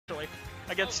actually,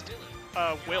 against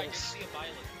Wills.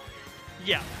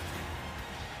 Yeah.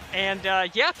 And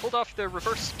yeah, pulled off the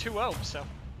reverse 2-0, so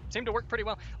seemed to work pretty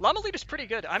well. LlamaLeader's pretty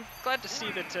good. I'm glad to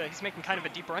see that he's making kind of a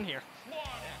deep run here.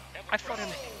 I fought him,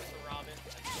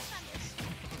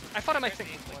 I think.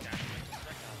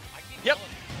 Yep.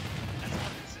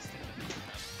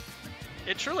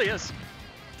 It truly is.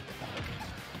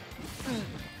 I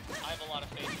have a lot of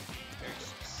faith in very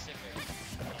specific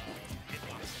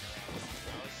hitboxing around.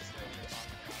 I was just earlier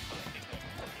talking about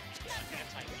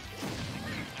anti-weakness.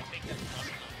 I think that's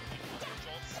probably not the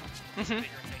results. It's a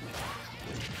bigger thing than a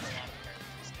lot of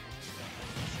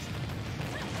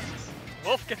characteristics.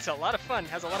 Wolf gets a lot of fun,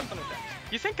 has a lot of fun with that.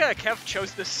 You think Kev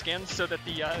chose this skin so that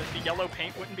the yellow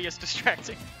paint wouldn't be as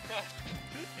distracting?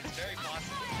 It's very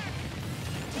possible.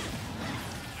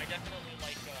 I definitely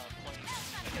like playing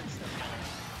against the yellow.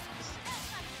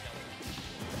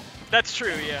 That's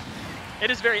true, yeah.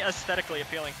 It is very aesthetically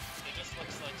appealing. It just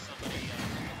looks like somebody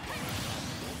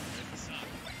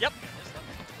Yep.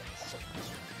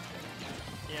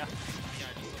 Yeah. Yeah, it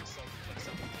just looks like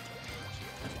somebody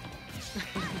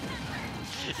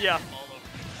Yeah. all over.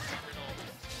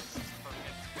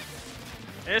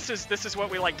 This is what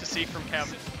we like to see from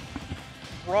Kev.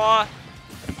 Raw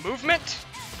movement,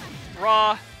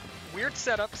 raw weird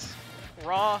setups,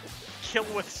 raw kill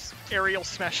with aerial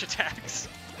smash attacks,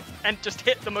 and just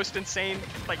hit the most insane,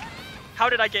 like, how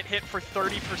did I get hit for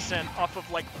 30% off of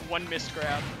like one missed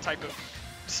grab type of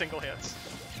single hits.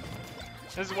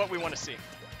 This is what we want to see.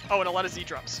 Oh, and a lot of Z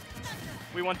drops.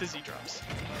 We want the Z drops.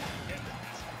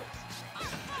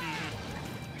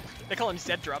 They call them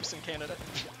Z drops in Canada.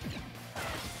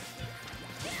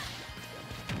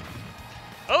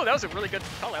 Oh, that was a really good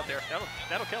call out there.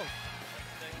 That'll kill him.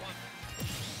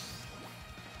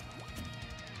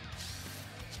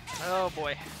 Oh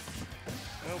boy.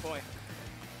 Oh boy.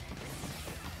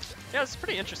 Yeah, it's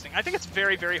pretty interesting. I think it's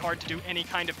very, very hard to do any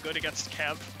kind of good against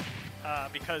Kev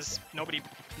because nobody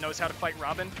knows how to fight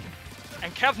Robin.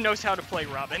 And Kev knows how to play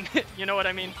Robin. You know what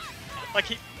I mean? Like,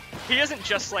 he isn't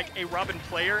just like a Robin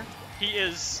player. He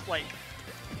is like,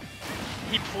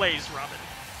 he plays Robin.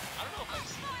 I don't know if I've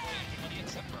seen him play anybody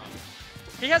except Robin.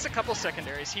 He has a couple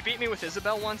secondaries. He beat me with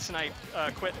Isabel once, and I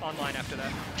quit online after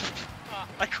that.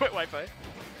 I quit Wi-Fi.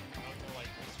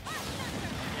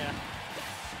 Yeah.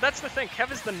 That's the thing.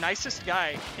 Kev is the nicest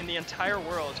guy in the entire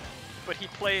world, but he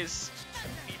plays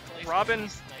Robin,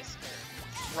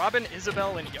 Robin,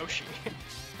 Isabel, and Yoshi.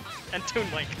 And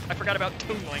Toon Link. I forgot about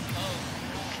Toon Link. Oh.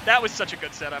 That was such a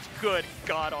good setup. Good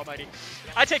God Almighty.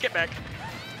 I take it back.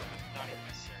 Not even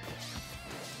necessary.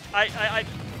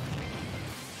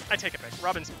 I take it back.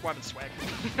 Robin's swag.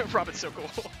 Robin's so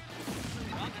cool.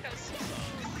 Robin has some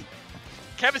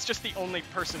Kev is just the only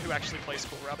person who actually plays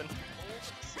cool Robin.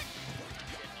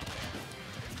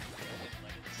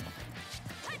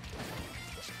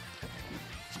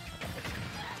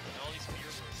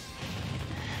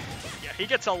 Yeah, he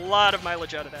gets a lot of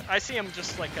mileage out of that. I see him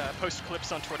just like post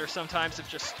clips on Twitter sometimes of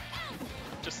just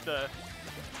the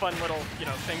fun little, you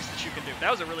know, things that you can do. That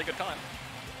was a really good comment.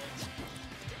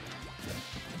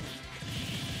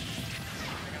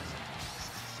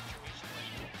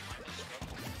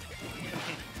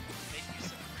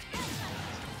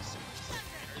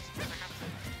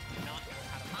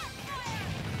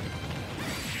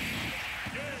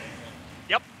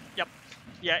 Yep.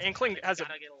 Yeah, Inkling has a...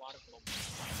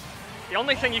 The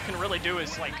only thing you can really do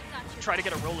is, like, try to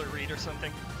get a roller read or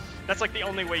something. That's, like, the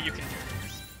only way you can do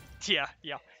it.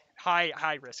 Yeah.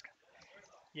 High risk.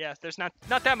 Yeah, there's not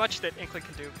that much that Inkling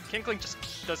can do. Inkling just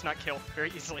does not kill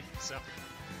very easily, so...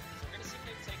 We're gonna see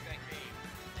him take that game.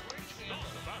 But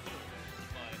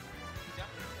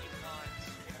definitely not...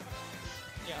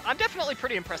 Yeah, I'm definitely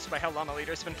pretty impressed by how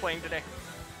LlamaLeader's been playing today.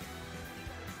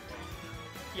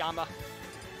 Yama.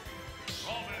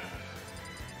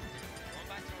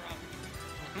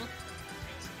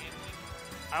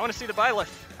 I want to see the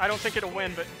Byleth. I don't think it'll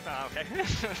win, but okay.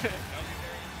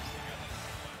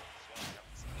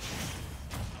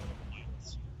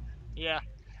 Yeah.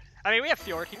 I mean, we have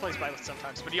Fjord. He plays Byleth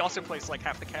sometimes, but he also plays like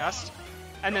half the cast,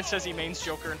 and then says he mains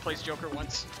Joker and plays Joker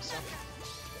once. So.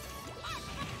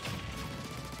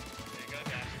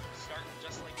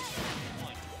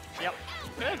 Yep.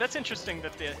 Yeah, that's interesting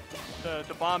that the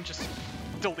bomb just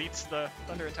deletes the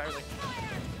Thunder entirely.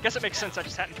 Guess it makes sense. I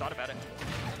just hadn't thought about it.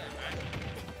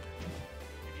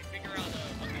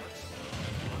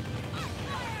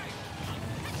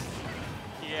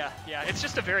 Yeah, it's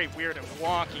just a very weird and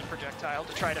wonky projectile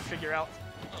to try to figure out.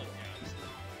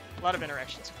 A lot of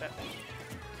interactions with that thing.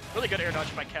 Really good air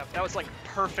dodge by Kev. That was like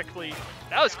perfectly...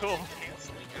 That was cool.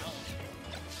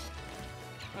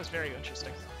 That was very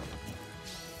interesting.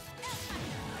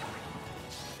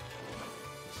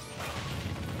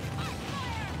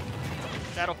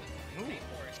 That'll. Ooh.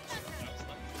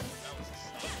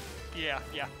 Yeah,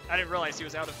 yeah. I didn't realize he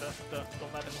was out of the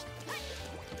 11.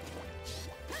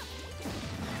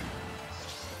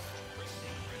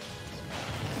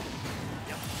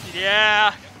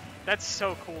 Yeah, that's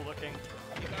so cool looking.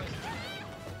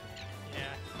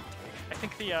 Yeah, I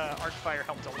think the arc fire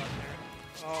helped a lot there.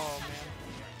 Oh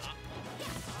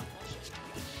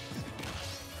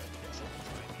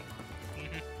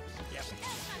man. Yeah.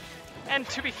 And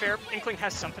to be fair, Inkling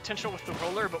has some potential with the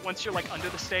roller, but once you're like under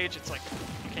the stage, it's like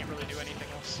you can't really do anything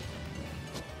else.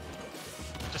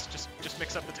 Just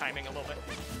mix up the timing a little bit.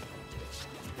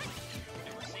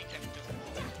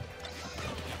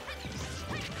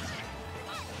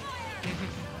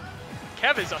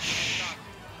 Kev is a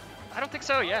I don't think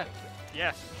so, yeah.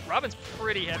 Yeah. Robin's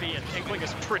pretty heavy and Inkling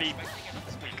is pretty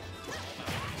weak.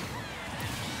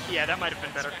 Yeah, that might have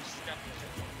been better.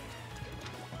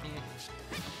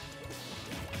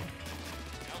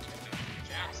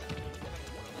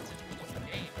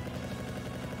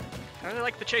 I really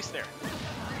like the chase there.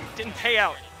 Didn't pay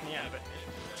out. Yeah, but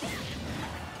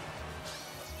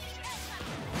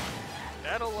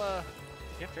that'll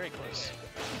get very close.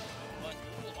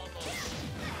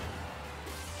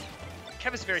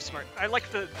 Kev is very smart. I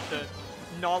like the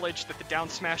knowledge that the down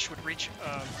smash would reach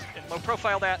in low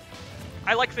profile that.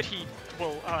 I like that he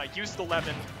will use the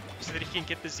 11 so that he can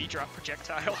get the Z drop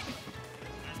projectile.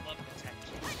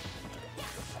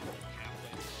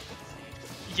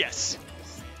 Yes.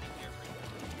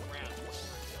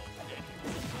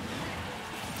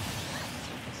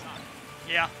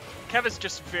 Yeah, Kev is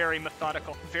just very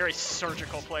methodical, very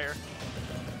surgical player.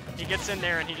 He gets in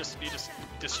there and he just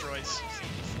destroys.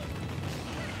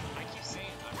 I keep saying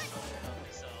I was talking about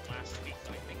this last week,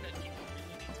 but I think that you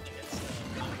really need to get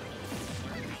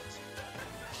learn how to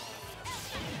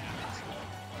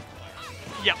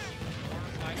Yep.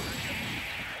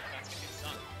 That's gonna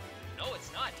suck. No,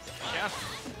 it's not. Yeah.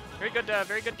 Very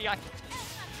good DI.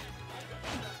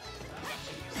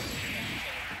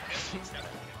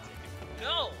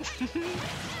 No! Oh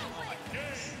my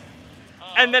goodness.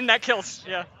 And then that kills.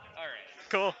 Yeah. Alright.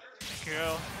 Cool.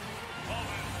 Cool.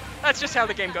 That's just how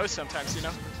the game goes sometimes, you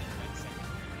know?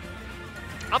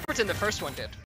 I'll pretend the first one did.